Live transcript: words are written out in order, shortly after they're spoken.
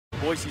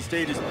Boise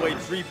State has played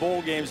 3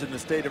 bowl games in the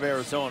state of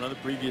Arizona. The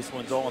previous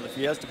ones all in the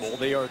Fiesta Bowl.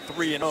 They are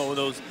 3-0.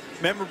 Those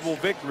memorable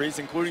victories,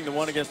 including the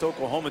one against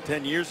Oklahoma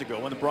 10 years ago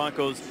when the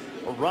Broncos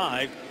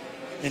arrived.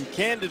 And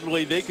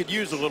candidly, they could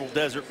use a little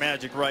desert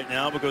magic right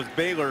now because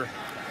Baylor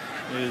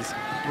is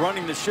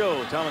running the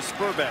show. Thomas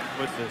Spurbeck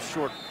with the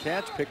short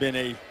catch pick. Been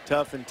a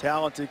tough and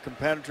talented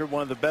competitor,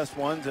 one of the best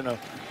ones in a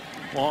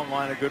long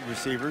line of good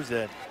receivers.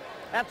 That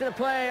after the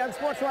play,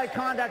 unsportsmanlike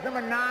conduct,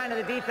 number 9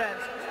 of the defense.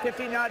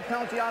 15-yard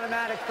penalty,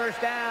 automatic, first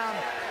down.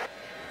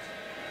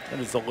 That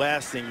is the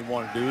last thing you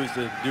want to do, is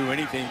to do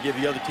anything to give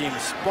the other team a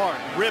spark.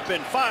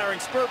 Ripping, firing,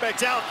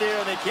 Spurbeck's out there,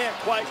 and they can't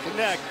quite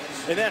connect.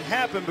 And that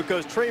happened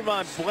because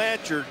Trayvon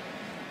Blanchard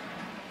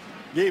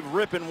gave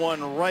Rippin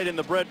one right in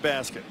the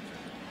breadbasket.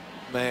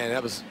 Man,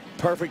 that was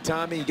perfect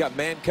timing. You got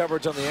man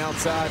coverage on the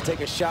outside.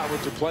 Take a shot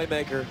with your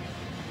playmaker.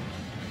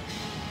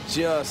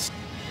 Just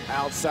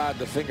outside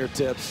the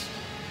fingertips.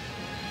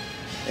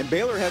 And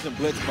Baylor hasn't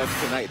blitzed much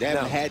tonight. They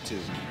haven't had to.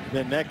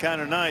 Been that kind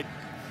of night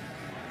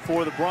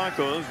for the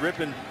Broncos.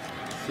 Rippin,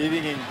 see if he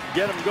can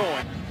get them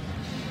going.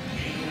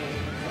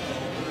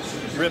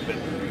 Rippin.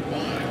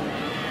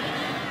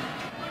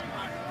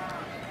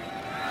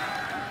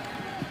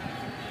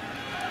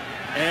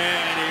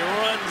 And he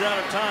runs out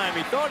of time.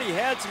 He thought he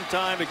had some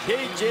time, but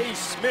K.J.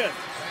 Smith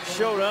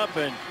showed up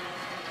and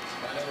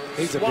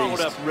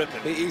swallowed up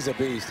Rippin. He's a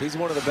beast. He's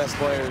one of the best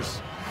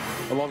players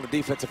along the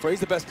defensive front. He's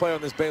the best player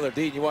on this Baylor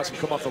D. You watch him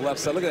come off the left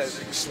side. Look at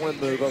that swim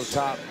move over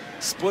top.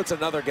 Splits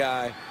another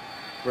guy.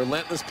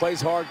 Relentless, plays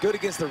hard. Good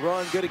against the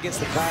run, good against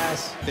the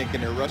pass.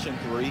 Thinking they're rushing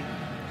 3.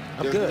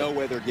 There's no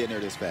way they're getting there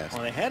this fast.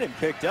 Well, they had him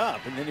picked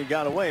up, and then he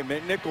got away.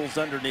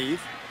 McNichols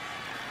underneath.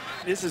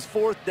 This is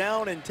 4th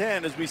down and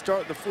 10 as we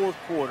start the 4th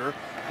quarter.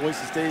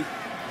 Boise State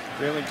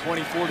trailing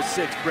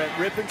 24-6. Brett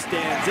Rippin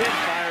stands in,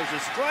 fires a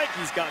strike.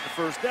 He's got the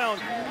first down.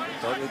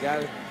 Totally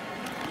got it.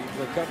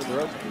 He's covered the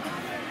rope.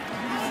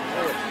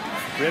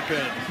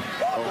 Rippin.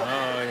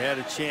 Oh, he had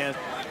a chance.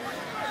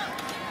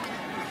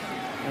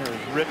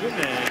 There's Rippin,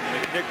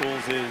 and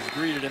McNichols is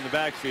greeted in the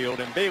backfield,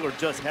 and Baylor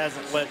just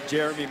hasn't let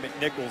Jeremy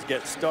McNichols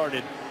get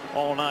started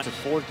all night.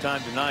 It's the 4th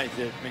time tonight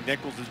that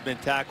McNichols has been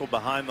tackled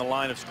behind the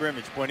line of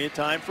scrimmage. Plenty of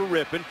time for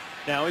Rippin.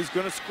 Now he's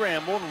going to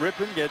scramble, and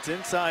Rippin gets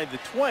inside the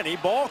 20.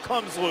 Ball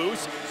comes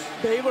loose.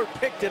 Baylor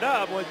picked it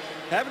up.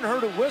 Haven't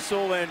heard a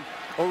whistle, and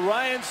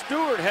Orion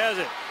Stewart has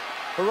it.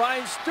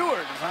 Orion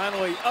Stewart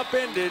finally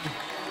upended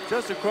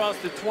just across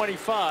the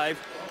 25,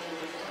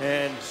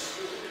 and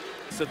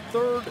it's the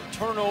 3rd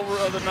turnover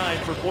of the night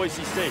for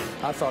Boise State.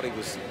 I thought he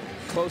was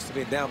close to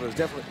being down, but it was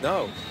definitely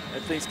no.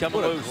 That thing's coming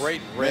loose.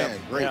 Great rip. Man,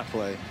 great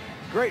play.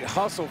 Great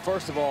hustle,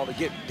 first of all, to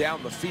get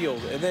down the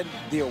field, and then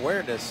the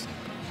awareness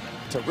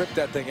to rip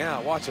that thing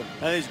out. Watch him. I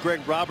think it's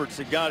Greg Roberts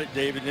that got it,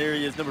 David. There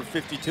he is, number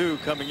 52,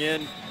 coming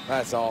in.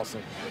 That's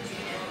awesome.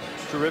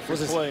 Terrific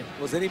play.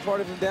 Was any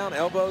part of him down?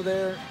 Elbow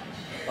there?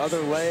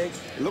 Other leg?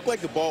 It looked like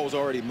the ball was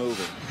already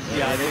moving.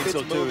 Yeah, I think if it's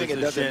so too. moving, it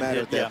doesn't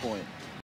matter at that point. point.